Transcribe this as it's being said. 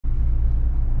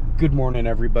Good morning,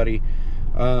 everybody.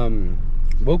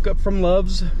 Woke up from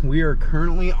Love's. We are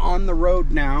currently on the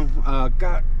road now.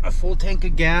 Got a full tank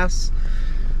of gas.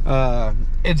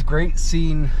 It's great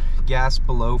seeing gas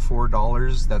below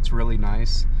 $4. That's really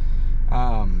nice.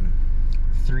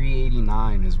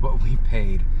 $3.89 is what we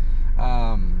paid.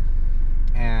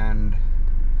 And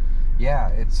yeah,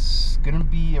 it's gonna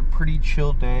be a pretty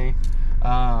chill day.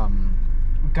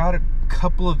 Got a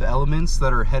couple of elements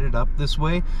that are headed up this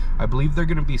way. I believe they're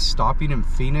going to be stopping in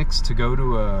Phoenix to go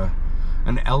to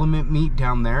an element meet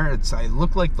down there. It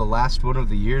looked like the last one of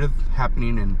the year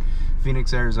happening in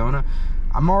Phoenix, Arizona.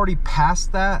 I'm already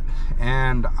past that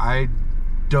and I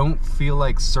don't feel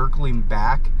like circling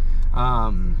back.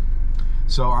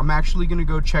 So I'm actually going to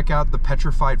go check out the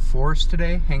Petrified Forest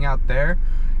today, hang out there,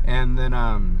 and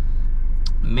then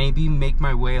maybe make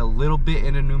my way a little bit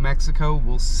into New Mexico.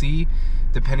 We'll see,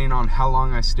 depending on how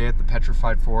long I stay at the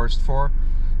Petrified Forest for.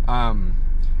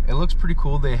 It looks pretty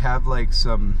cool. They have like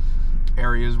some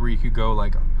areas where you could go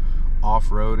like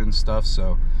off-road and stuff,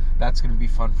 so that's gonna be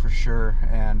fun for sure.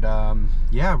 And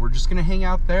yeah, we're just gonna hang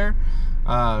out there,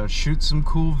 shoot some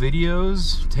cool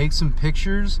videos, take some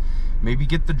pictures, maybe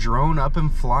get the drone up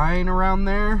and flying around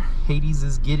there. Hades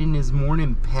is getting his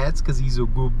morning pets because he's a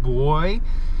good boy.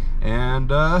 And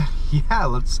yeah,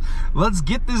 let's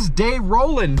get this day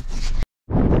rolling.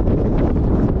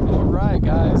 All right,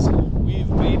 guys, we've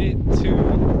made it to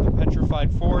the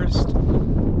Petrified Forest.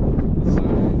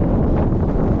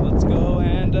 Let's go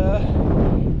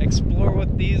and explore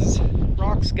what these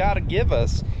rocks got to give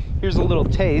us. Here's a little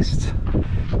taste.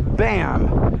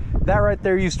 Bam! That right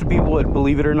there used to be wood,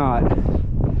 believe it or not.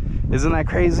 Isn't that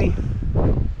crazy?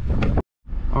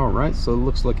 All right, so it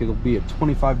looks like it'll be a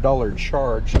 $25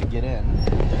 charge to get in.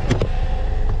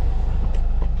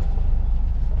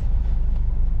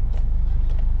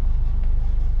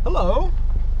 Hello.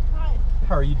 Hi.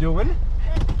 How are you doing? Good.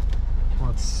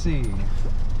 Let's see.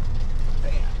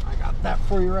 Bam, I got that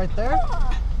for you right there.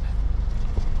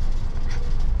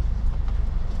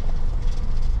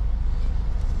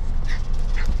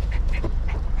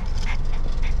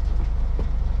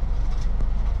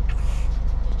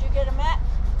 Did you get a mat?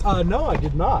 No, I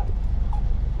did not.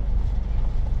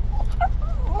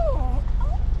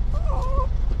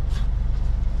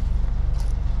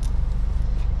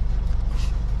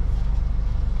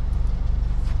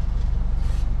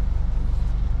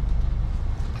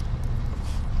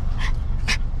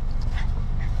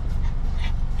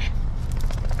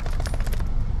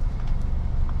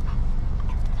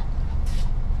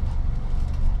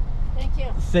 Thank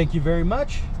you. Thank you very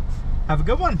much. Have a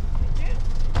good one.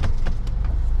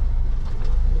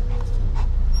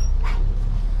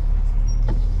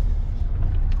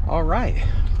 All right,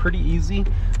 pretty easy.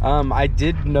 I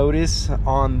did notice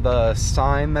on the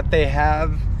sign that they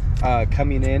have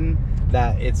coming in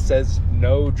that it says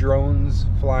no drones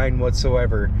flying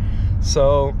whatsoever.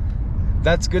 So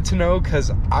that's good to know,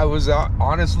 because I was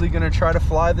honestly gonna try to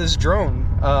fly this drone.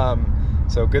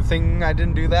 So good thing I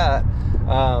didn't do that.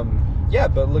 Yeah,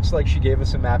 but it looks like she gave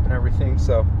us a map and everything.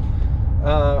 So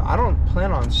I don't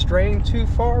plan on straying too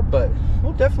far, but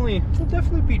we'll definitely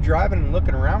be driving and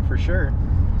looking around for sure.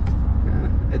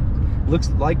 It looks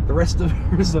like the rest of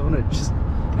Arizona, just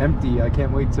empty. I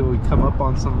can't wait till we come up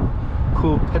on some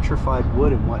cool petrified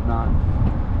wood and whatnot.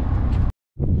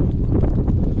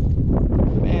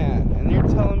 Man, and you're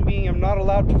telling me I'm not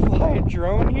allowed to fly a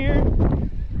drone here?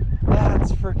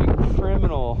 That's freaking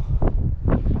criminal.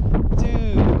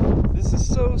 Dude, this is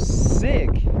so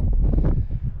sick.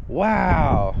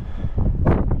 Wow.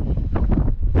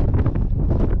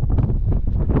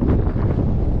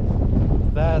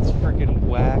 That's freaking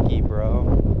wacky,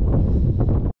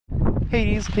 bro.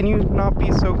 Hades, can you not be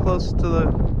so close to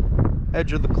the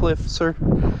edge of the cliff, sir?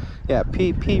 Yeah,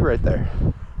 pee right there.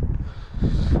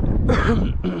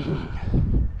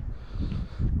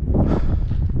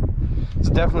 This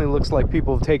definitely looks like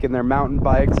people have taken their mountain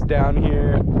bikes down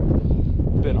here.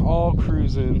 Been all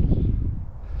cruising.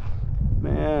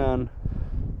 Man,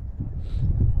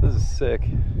 this is sick.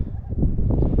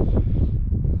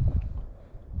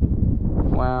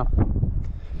 Wow.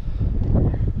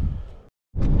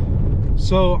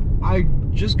 So I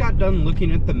just got done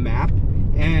looking at the map,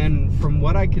 and from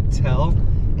what I could tell,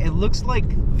 it looks like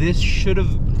this should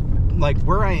have, like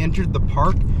where I entered the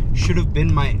park should have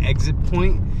been my exit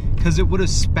point, because it would have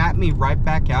spat me right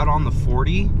back out on the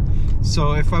 40.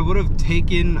 So if I would have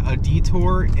taken a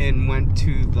detour and went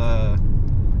to the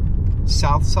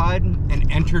south side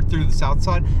and entered through the south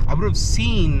side, I would have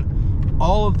seen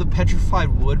all of the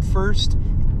petrified wood first,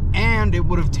 and it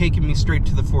would have taken me straight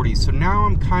to the 40. So now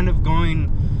I'm kind of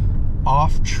going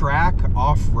off track,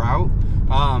 off route.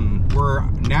 We're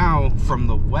now from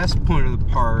the west point of the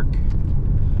park,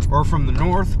 or from the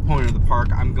north point of the park,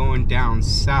 I'm going down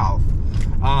south.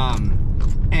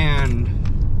 And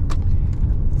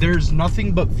there's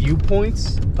nothing but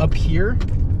viewpoints up here.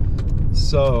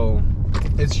 So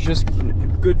it's just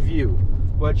good view,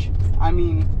 which, I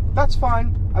mean, that's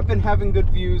fine. I've been having good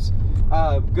views.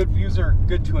 Good views are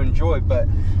good to enjoy, but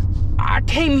I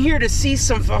came here to see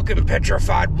some fucking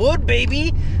petrified wood,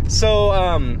 baby. So,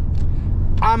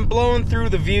 I'm blowing through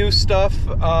the view stuff.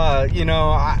 You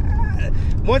know,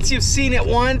 once you've seen it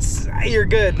once, you're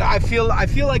good. I feel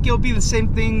like it'll be the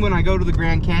same thing when I go to the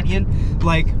Grand Canyon.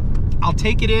 Like, I'll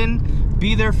take it in,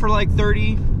 be there for like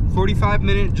 30, 45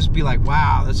 minutes, just be like,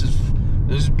 wow, this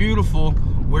is beautiful.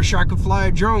 Wish I could fly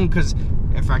a drone, because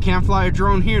if I can't fly a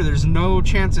drone here, there's no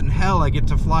chance in hell I get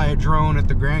to fly a drone at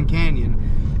the Grand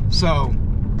Canyon. So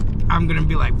I'm gonna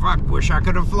be like, fuck, wish I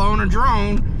could have flown a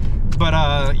drone. But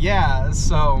yeah,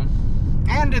 so,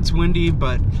 and it's windy,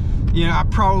 but yeah, I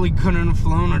probably couldn't have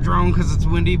flown a drone because it's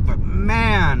windy, but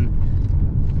man,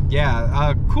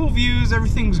 yeah, cool views,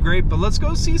 everything's great, but let's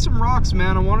go see some rocks,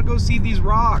 man. I want to go see these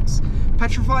rocks.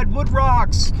 Petrified wood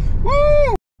rocks.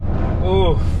 Woo!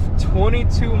 Oh,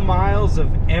 22 miles of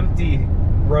empty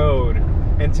road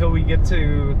until we get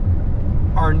to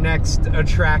our next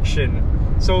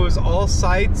attraction. So it was all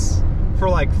sites for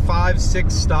like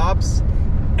 5-6 stops,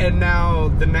 and now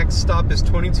the next stop is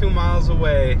 22 miles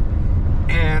away,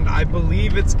 and I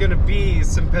believe it's gonna be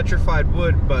some petrified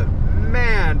wood, but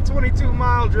man,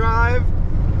 22-mile drive.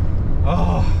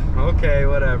 Oh, okay,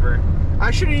 whatever. I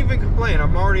shouldn't even complain.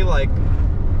 I'm already like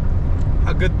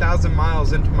a good 1,000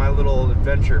 miles into my little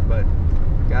adventure, but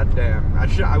goddamn,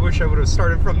 I wish I would have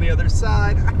started from the other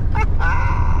side.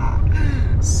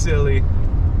 Silly.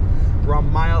 We're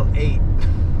on mile 8.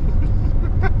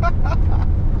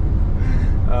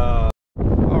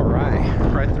 All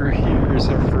right through here is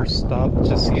our first stop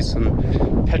to see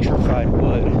some petrified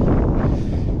wood.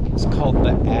 It's called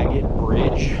the Agate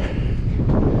Bridge.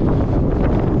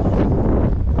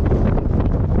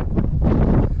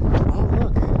 Oh,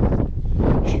 look.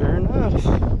 Sure enough.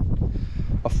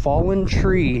 A fallen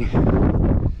tree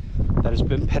that has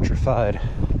been petrified.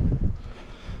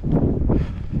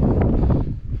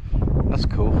 That's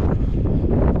cool.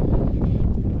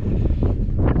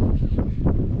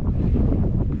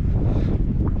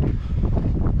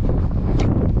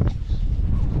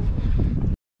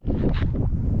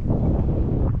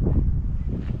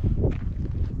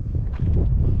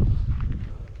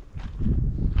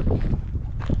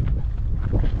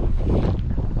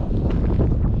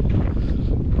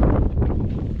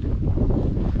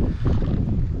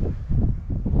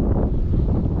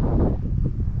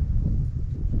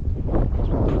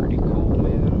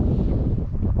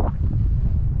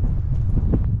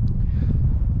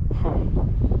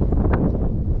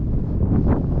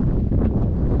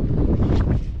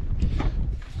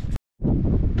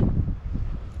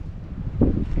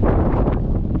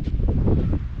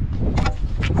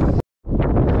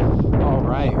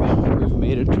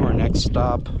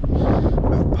 Stop.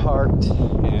 I've parked,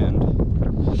 and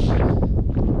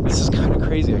this is kind of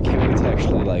crazy. I can't wait to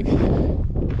actually like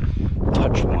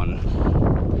touch one.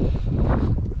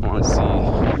 I want to see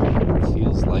what it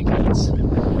feels like if it's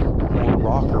more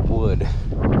rock or wood.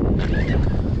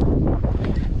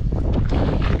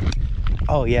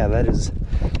 Oh yeah, that is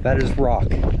rock.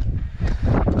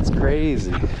 That's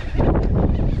crazy.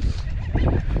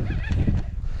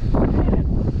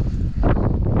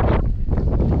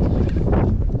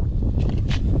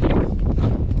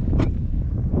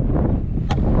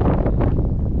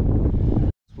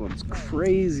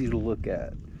 Crazy to look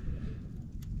at.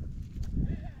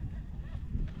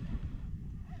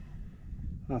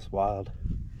 That's wild.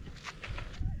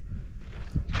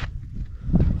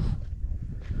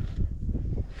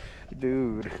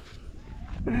 Dude.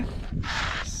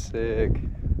 Sick.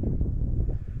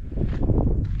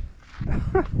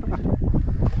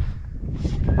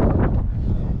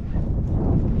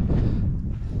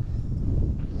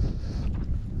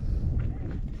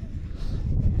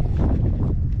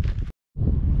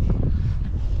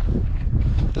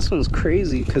 This one's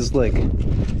crazy because like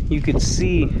you could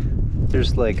see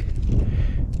there's like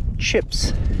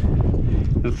chips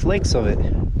and flakes of it.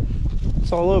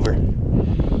 It's all over.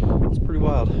 It's pretty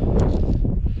wild.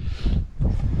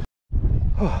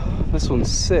 Oh, this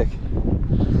one's sick.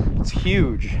 It's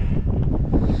huge.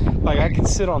 Like I could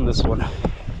sit on this one.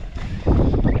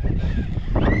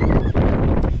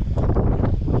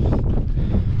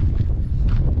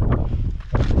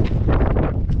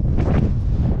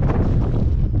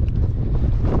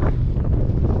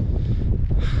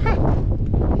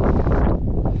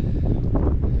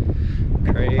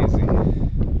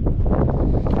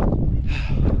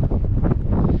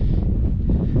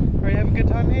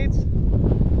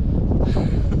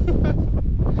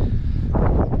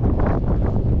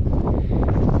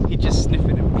 just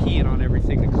sniffing and peeing on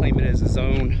everything to claim it as his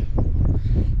own.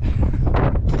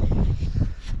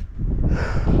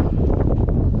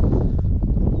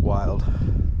 Wild.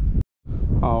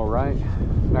 All right,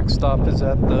 next stop is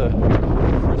at the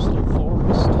Crystal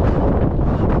Forest.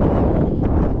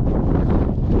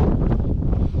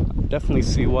 I definitely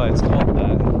see why it's called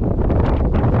that.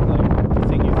 Like, the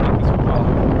thing you think is a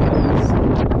problem is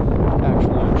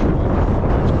actually true.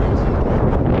 It's crazy.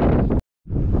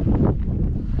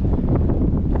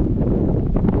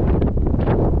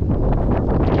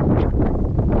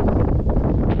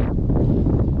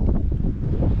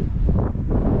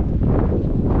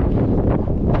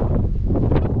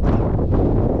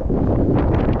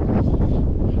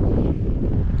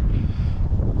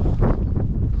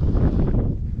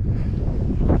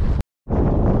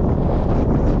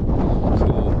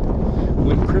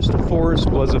 Crystal Forest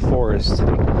was a forest.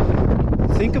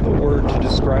 Think of a word to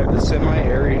describe the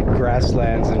semi-arid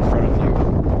grasslands in front of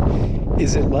you.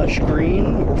 Is it lush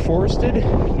green or forested?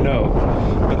 No,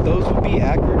 but those would be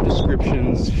accurate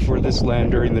descriptions for this land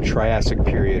during the Triassic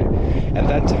period. At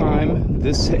that time,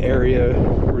 this area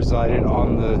resided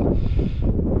on the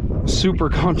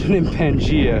supercontinent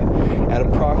Pangaea at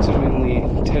approximately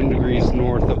 10 degrees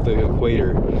north of the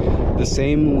equator, the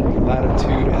same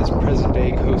latitude as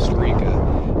present-day Costa Rica.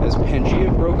 As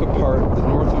Pangaea broke apart, the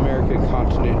North American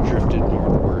continent drifted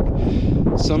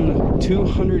northward. Some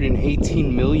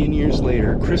 218 million years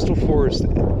later, Crystal Forest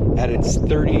at its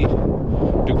 30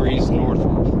 degrees north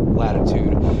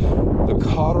latitude, the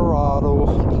Colorado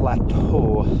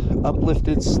Plateau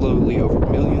uplifted slowly over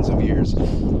millions of years,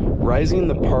 rising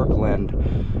the parkland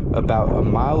about a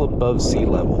mile above sea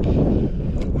level.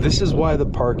 This is why the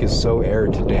park is so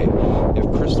arid today. If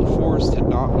Crystal Forest had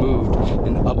not moved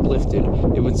and uplifted,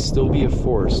 it would still be a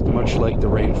forest, much like the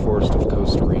rainforest of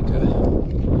Costa Rica.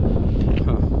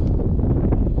 Huh.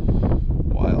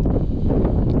 Wild.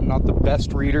 I'm not the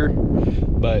best reader,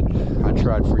 but I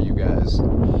tried for you guys.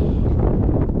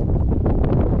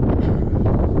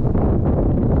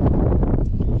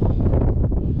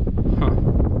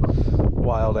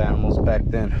 Wild animals back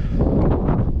then.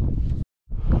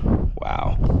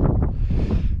 Wow.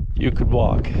 You could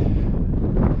walk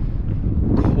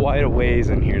quite a ways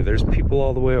in here. There's people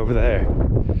all the way over there.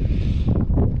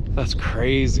 That's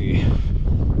crazy.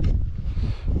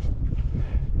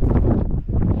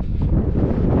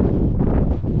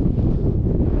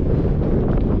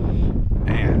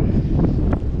 Man.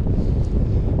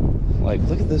 Like,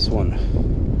 look at this one.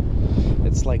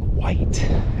 It's like white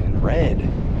and red.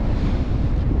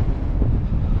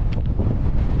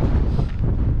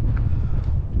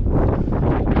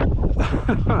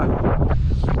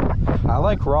 I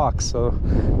like rocks, so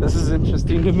this is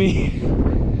interesting to me.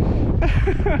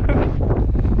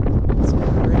 It's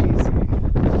crazy.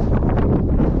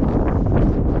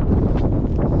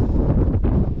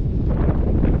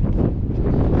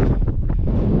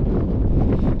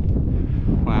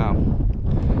 Wow.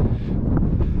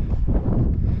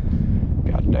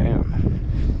 God damn.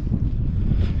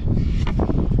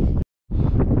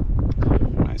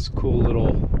 Nice, cool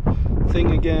little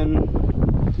thing again.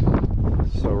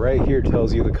 So right here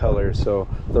tells you the color. So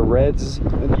the reds,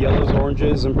 yellows,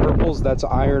 oranges, and purples, that's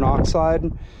iron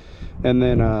oxide. And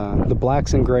then the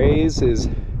blacks and grays is,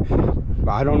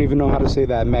 I don't even know how to say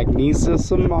that,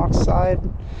 magnesium oxide.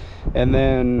 And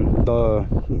then the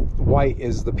white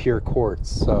is the pure quartz.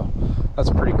 So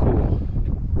that's pretty cool.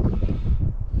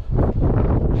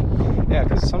 Yeah,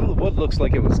 because some of the wood looks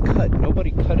like it was cut.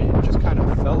 Nobody cut it. It just kind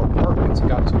of fell apart once it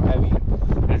got too heavy.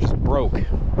 And it just broke,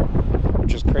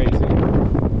 which is crazy.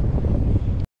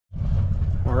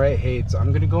 Alright, Hades,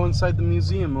 I'm gonna go inside the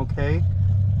museum, okay?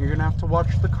 You're gonna have to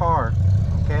watch the car.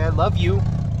 Okay, I love you.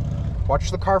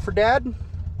 Watch the car for Dad.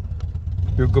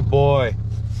 You're a good boy.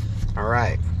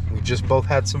 Alright, we just both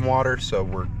had some water, so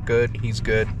we're good. He's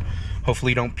good.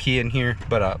 Hopefully you don't pee in here,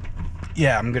 but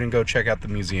yeah, I'm gonna go check out the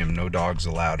museum. No dogs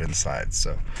allowed inside,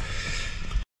 so.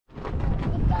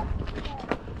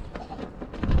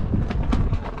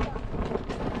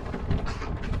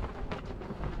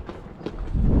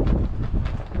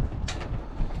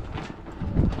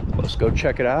 Let's go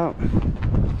check it out.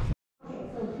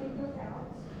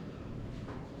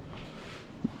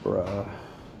 Bruh,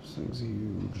 this thing's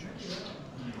huge.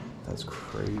 That's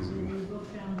crazy.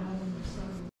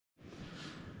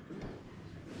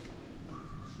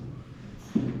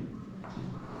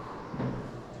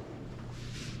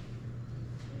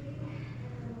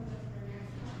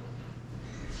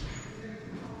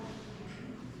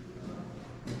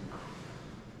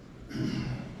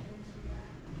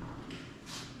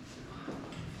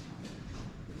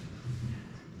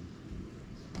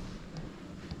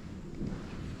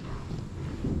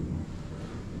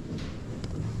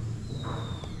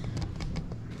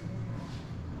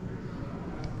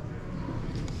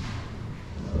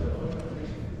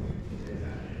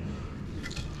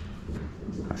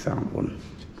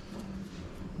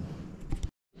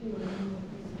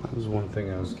 one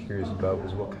thing I was curious about,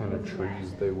 was what kind of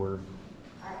trees they were.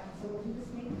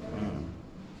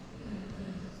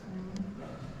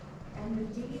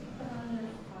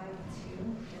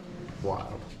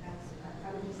 Wow.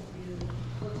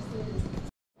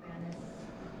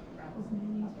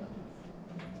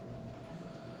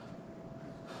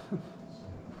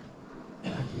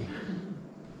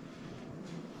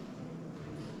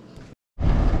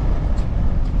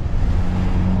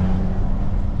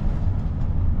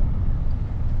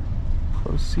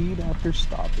 Proceed after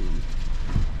stopping.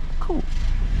 Cool.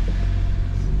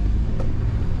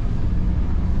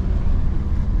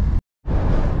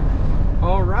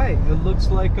 All right, it looks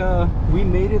like we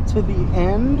made it to the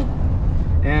end,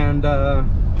 and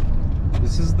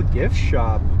this is the gift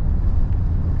shop.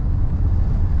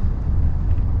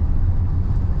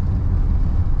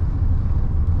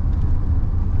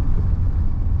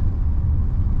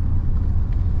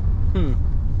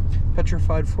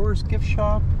 Petrified Forest gift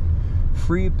shop.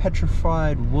 Free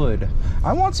petrified wood.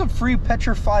 I want some free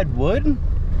petrified wood.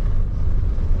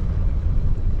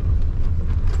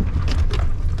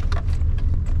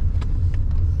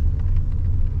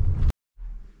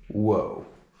 Whoa.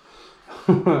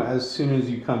 As soon as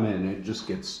you come in, it just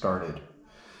gets started.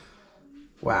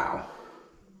 Wow.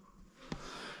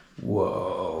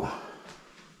 Whoa.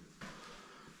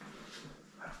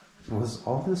 Was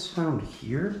all this found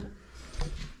here?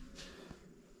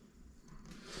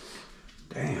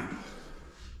 Damn.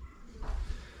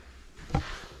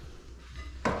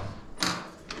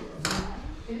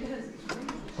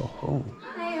 Oh.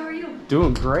 Hi, how are you?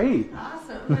 Doing great.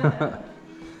 Awesome.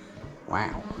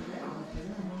 Wow.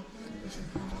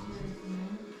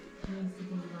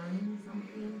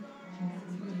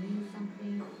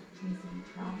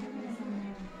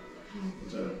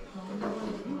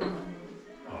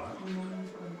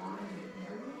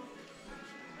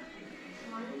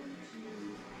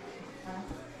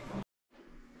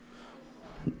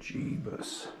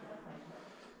 Jeebus.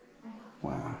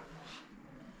 Wow.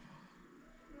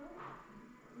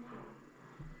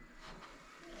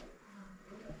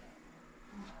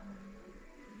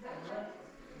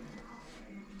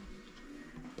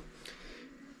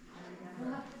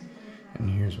 And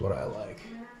here's what I like.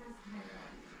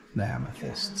 The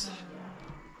amethysts.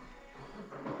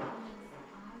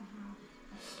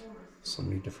 So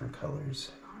many different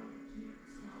colors.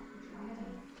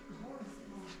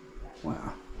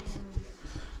 Wow.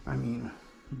 I mean,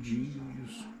 geez.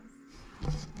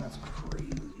 That's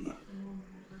crazy.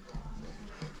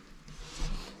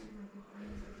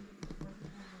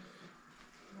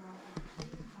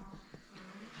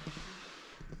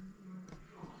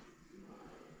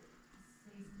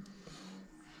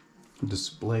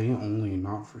 Display only,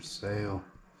 not for sale.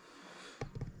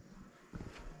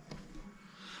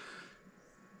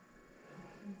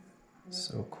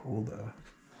 So cool though.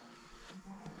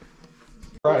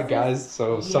 Alright guys,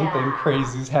 so something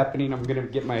crazy is happening. I'm gonna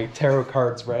get my tarot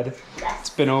cards read. It's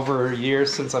been over a year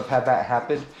since I've had that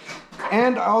happen.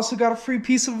 And I also got a free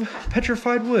piece of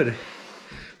petrified wood,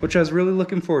 which I was really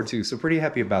looking forward to, so pretty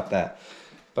happy about that.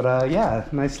 But yeah,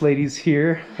 nice ladies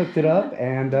here hooked it up,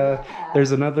 and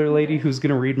there's another lady who's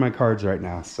gonna read my cards right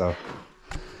now, so.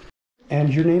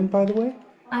 And your name, by the way?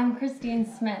 I'm Christine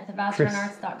Smith,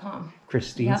 AbouTurnArts.com.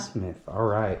 Christine Smith, all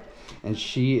right. And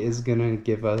she is gonna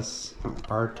give us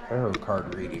our tarot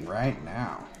card reading right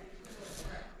now.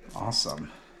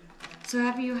 Awesome. So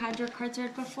have you had your cards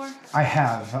read before? I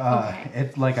have.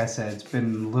 Okay. Like I said, it's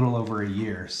been a little over a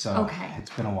year, so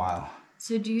it's been a while.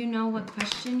 So do you know what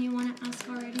question you want to ask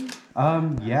already?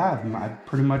 Yeah, I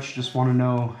pretty much just want to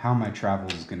know how my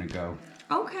travel is gonna go.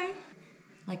 Okay.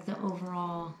 Like the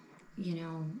overall, you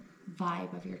know,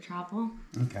 vibe of your travel?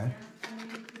 Okay.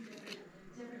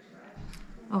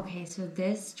 Okay, so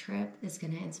this trip is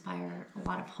going to inspire a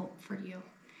lot of hope for you.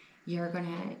 You're going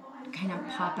to kind of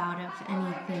pop out of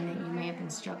anything that you may have been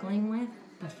struggling with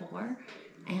before,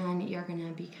 and you're going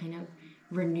to be kind of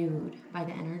renewed by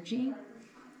the energy.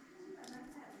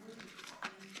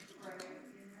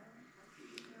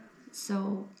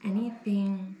 So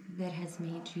anything that has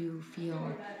made you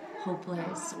feel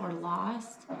hopeless or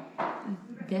lost,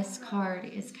 this card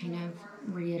is kind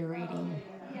of reiterating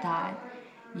that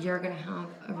you're going to have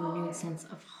a renewed sense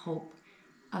of hope,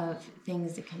 of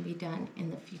things that can be done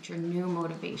in the future, new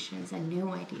motivations and new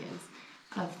ideas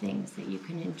of things that you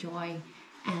can enjoy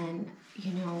and,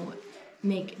 you know,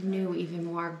 make new, even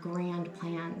more grand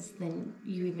plans than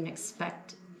you even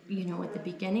expect, you know, at the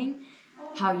beginning.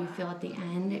 How you feel at the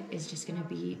end is just going to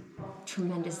be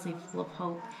tremendously full of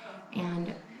hope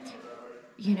and,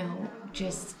 you know,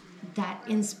 just that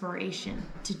inspiration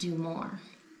to do more.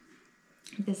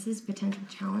 This is potential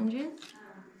challenges.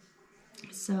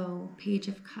 So, Page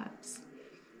of Cups.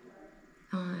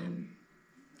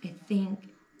 I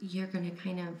think you're going to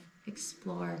kind of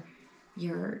explore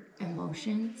your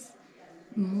emotions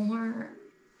more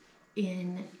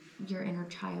in your inner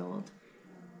child.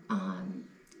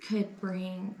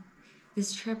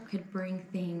 This trip could bring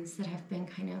things that have been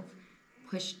kind of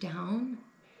pushed down,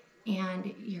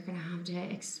 and you're going to have to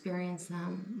experience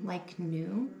them like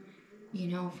new,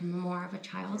 from more of a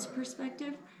child's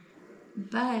perspective.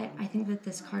 But I think that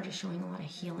this card is showing a lot of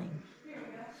healing.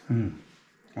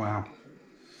 Wow.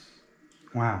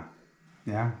 Wow.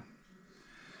 Yeah.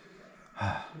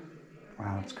 Wow,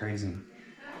 that's crazy.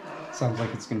 Sounds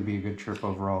like it's going to be a good trip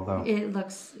overall, though. It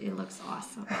looks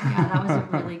awesome. Yeah, that was a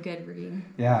really good read.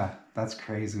 Yeah, that's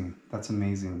crazy. That's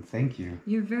amazing. Thank you.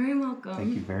 You're very welcome.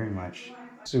 Thank you very much.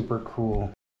 Super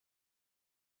cool.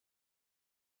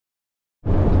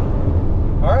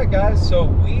 All right, guys, so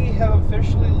we have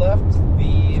officially left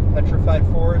the Petrified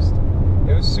Forest.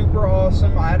 It was super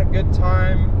awesome. I had a good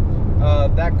time.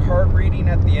 That card reading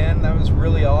at the end, that was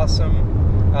really awesome.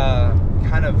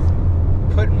 Kind of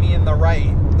putting me in the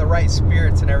right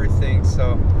spirits and everything.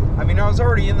 So, I mean, I was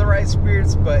already in the right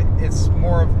spirits, but it's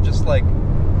more of just like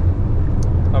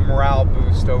a morale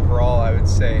boost overall, I would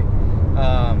say.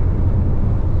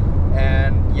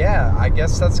 And yeah, I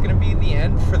guess that's gonna be the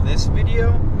end for this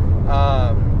video.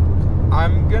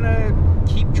 I'm gonna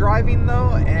keep driving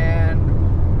though,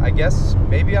 and I guess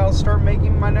maybe I'll start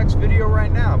making my next video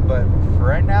right now. But for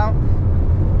right now,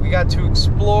 we got to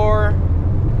explore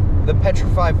the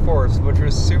Petrified Forest, which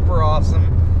was super awesome.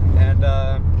 And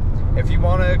if you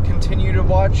want to continue to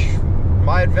watch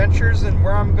my adventures and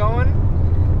where I'm going,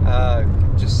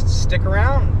 just stick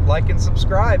around, like and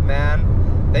subscribe, man.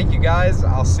 Thank you guys.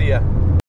 I'll see ya.